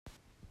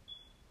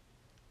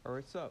Or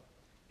what's up?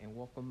 And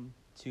welcome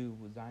to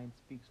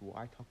ZionSpeaks, where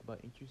I talk about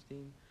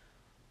interesting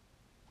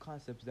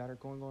concepts that are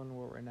going on in the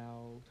world right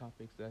now,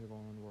 topics that are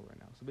going on in the world right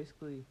now. So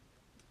basically,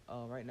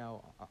 right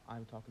now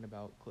I'm talking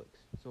about clicks.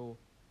 So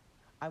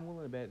I'm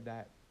willing to bet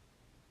that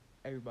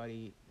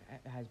everybody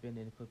has been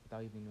in a click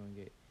without even knowing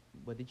it.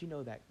 But did you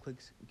know that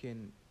clicks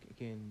can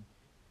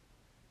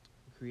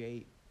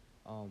create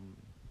um,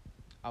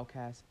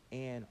 outcasts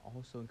and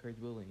also encourage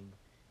bullying?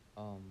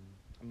 Um,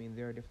 I mean,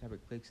 there are different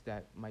type of clicks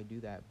that might do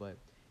that, but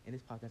in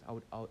this podcast,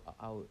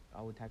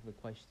 I would tackle the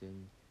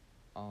question: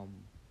 um,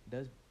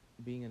 Does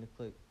being in a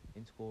clique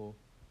in school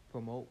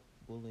promote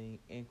bullying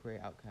and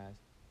create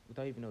outcasts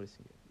without even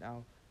noticing it?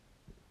 Now,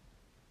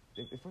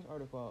 the first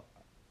article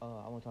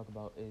I want to talk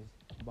about is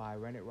by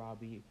Rennet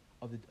Robbie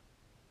of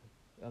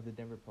the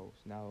Denver Post.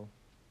 Now,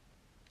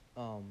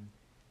 um,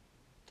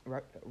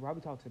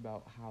 Robbie talks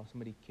about how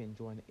somebody can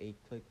join a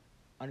clique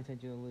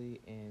unintentionally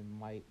and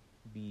might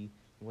be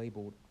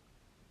labeled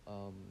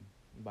um,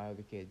 by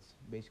other kids,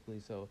 basically.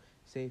 So,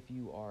 say if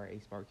you are a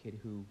smart kid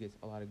who gets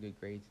a lot of good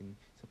grades and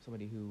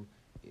somebody who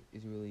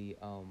is really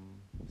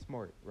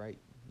smart, right?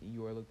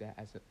 You are looked at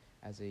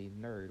as a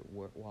nerd,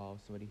 while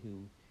somebody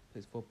who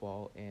plays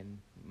football and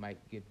might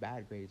get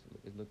bad grades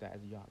is looked at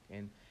as a jock.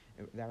 And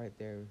that right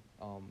there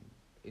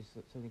is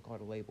something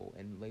called a label.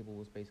 And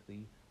labels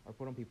basically are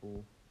put on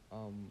people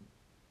um,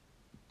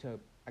 to,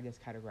 I guess,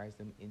 categorize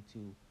them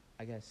into,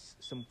 I guess,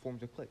 some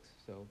forms of cliques.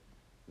 So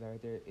that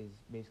right there is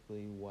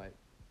basically what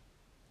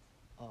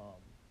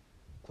um,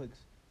 cliques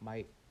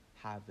might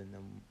have in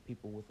them.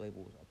 People with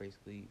labels are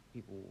basically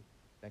people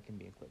that can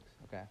be in cliques.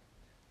 Okay,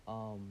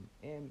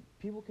 and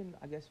people can,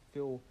 I guess,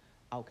 feel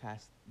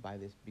outcast by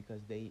this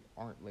because they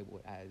aren't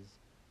labeled as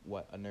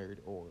what a nerd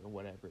or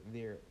whatever.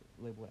 They're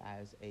labeled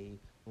as a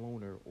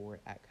loner or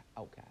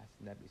outcast,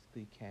 and that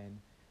basically can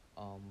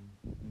um,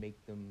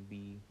 make them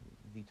be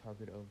the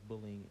target of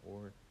bullying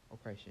or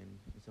oppression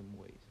in some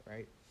ways.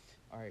 Right.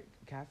 All right.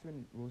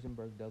 Catherine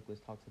Rosenberg Douglas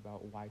talks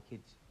about why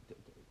kids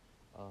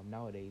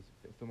nowadays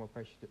feel more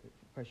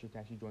pressure to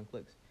actually join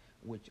cliques,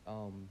 which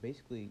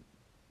basically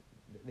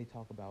they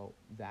talk about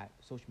that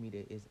social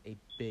media is a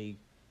big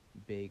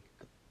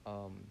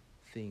um,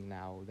 thing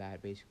now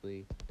that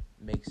basically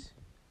makes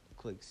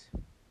cliques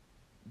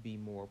be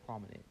more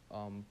prominent.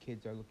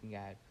 Kids are looking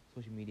at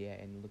social media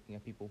and looking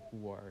at people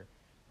who are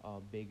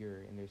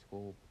bigger in their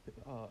school,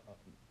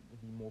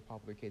 the more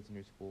popular kids in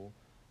their school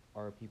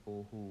are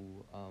people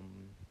who,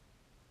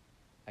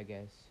 I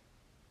guess,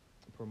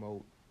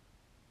 promote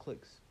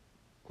cliques,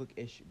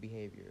 clique-ish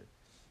behavior.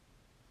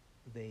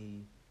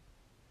 They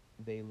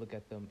they look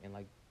at them and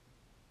like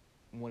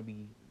want to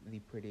be the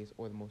prettiest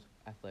or the most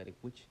athletic,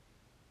 which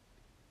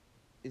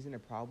isn't a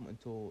problem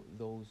until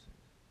those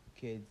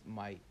kids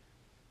might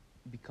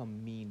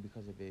become mean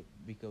because of it,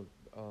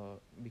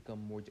 become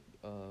more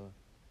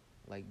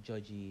like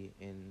judgy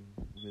and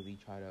really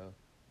try to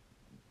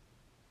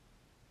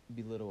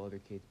belittle other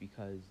kids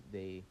because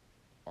they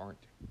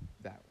aren't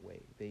that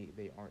way.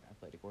 They aren't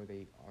athletic or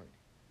they aren't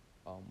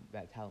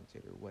that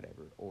talented or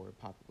whatever or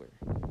popular,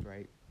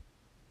 right?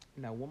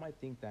 Now, one might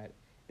think that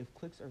if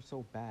clicks are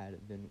so bad,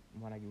 then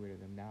why not get rid of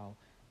them now?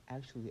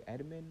 Actually,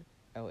 Edmund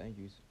L.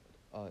 Andrews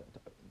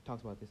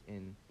talks about this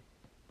in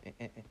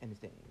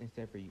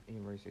Stanford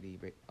University.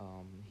 But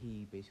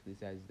he basically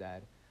says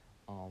that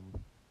um,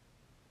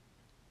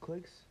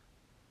 cliques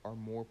are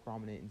more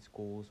prominent in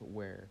schools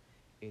where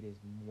it is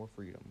more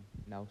freedom.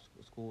 Now,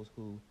 schools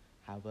who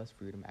have less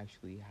freedom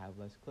actually have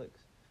less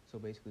cliques. So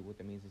basically, what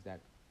that means is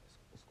that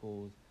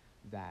schools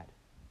that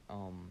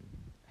um,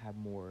 have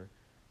more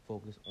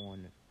focus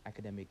on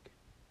academic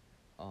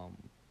um,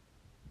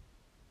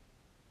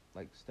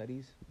 like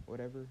studies or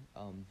whatever,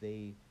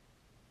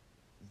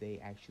 they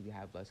actually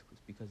have less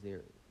clicks because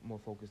they're more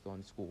focused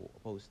on school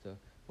opposed to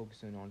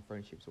focusing on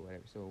friendships or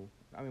whatever. So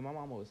I mean, my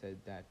mom always said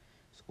that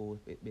school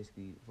is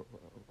basically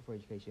for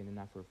education and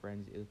not for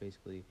friends. It was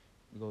basically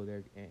go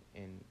there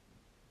and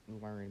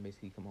learn and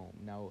basically come home.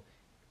 Now,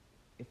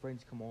 if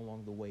friends come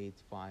along the way,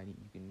 it's fine.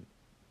 You can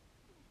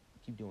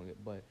keep doing it.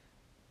 But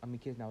I mean,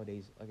 kids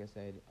nowadays, like I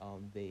said,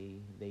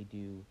 they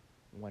do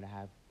want to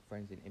have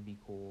friends and be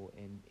cool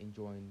and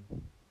join,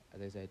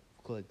 as I said,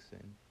 cliques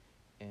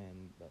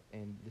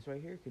and this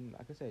right here can,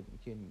 like I said,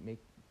 can make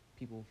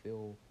people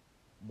feel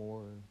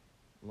more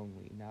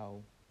lonely. Now,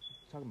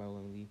 talking about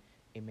lonely,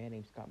 a man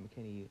named Scott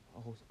McKinney, a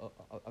host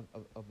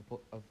of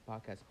a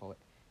podcast called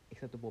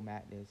Acceptable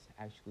Madness,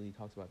 actually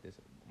talks about this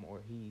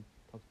more. He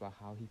talks about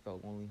how he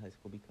felt lonely in high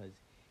school because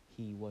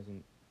he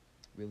wasn't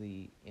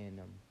really in,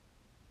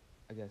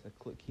 I guess, a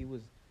clique. He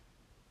was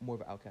more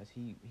of an outcast.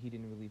 He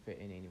didn't really fit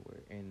in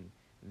anywhere, and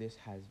this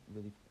has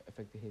really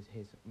affected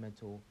his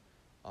mental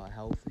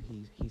health.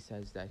 He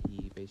says that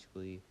he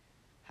basically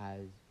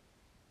has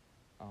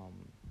um,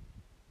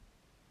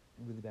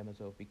 really bad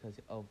mental health because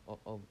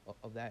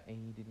of that, and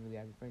he didn't really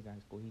have any friends in high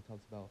school. He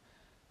talks about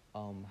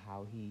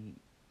how he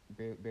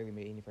barely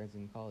made any friends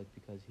in college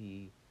because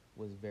he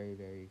was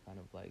very kind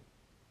of like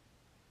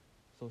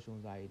social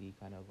anxiety,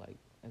 kind of like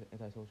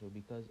antisocial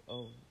because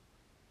of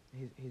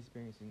his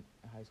experience in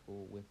high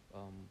school with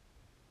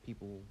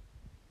people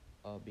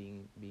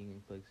being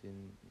in cliques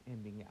and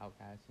him being an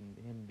outcast and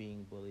him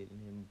being bullied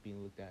and him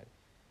being looked at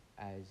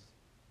as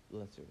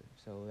lesser.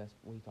 So that's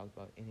what he talked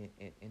about in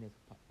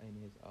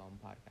his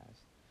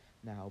podcast.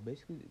 Now,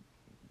 basically,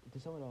 to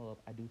sum it all up,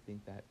 I do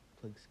think that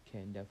cliques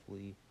can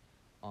definitely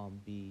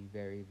be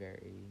very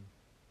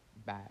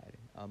bad.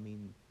 I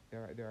mean,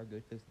 there are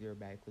good cliques, there are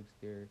bad cliques.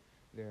 There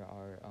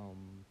are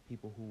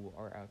people who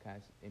are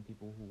outcasts and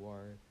people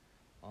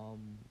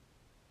um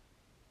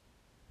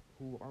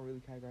who aren't really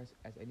categorized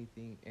as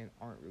anything and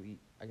aren't really,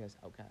 I guess,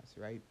 outcasts,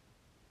 right?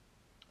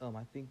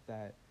 I think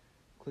that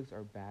cliques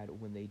are bad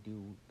when they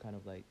do kind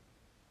of like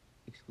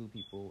exclude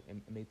people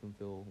and make them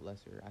feel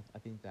lesser. I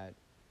think that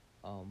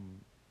um,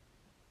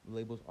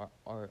 labels are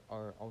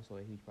also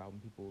a huge problem.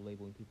 People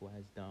labeling people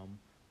as dumb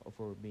or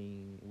for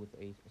being with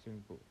a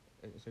certain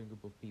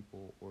group of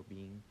people, or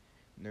being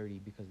nerdy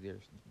because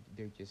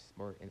they're just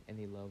smart and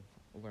they love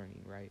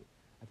learning, right?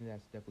 I think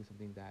that's definitely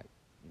something that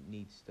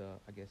needs to,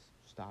 I guess,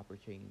 stop or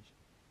change.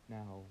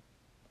 Now,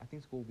 I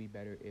think school would be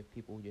better if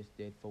people just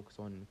did focus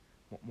on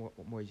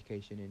more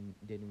education and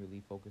didn't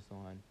really focus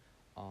on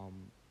um,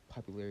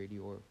 popularity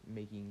or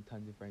making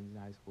tons of friends in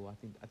high school. I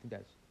think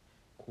that's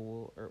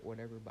cool or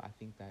whatever, but I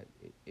think that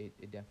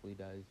it definitely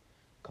does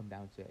come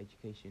down to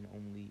education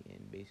only,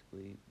 and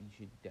basically you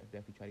should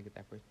definitely try to get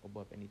that first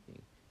above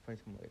anything.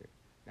 Friends come later.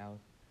 Now,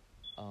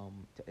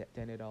 to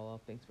end it all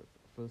off, thanks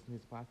for listening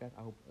to this podcast.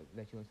 I hope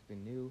that you learned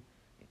something new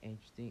and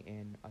interesting,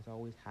 and as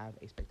always, have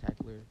a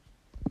spectacular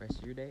rest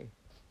of your day.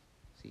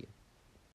 See ya.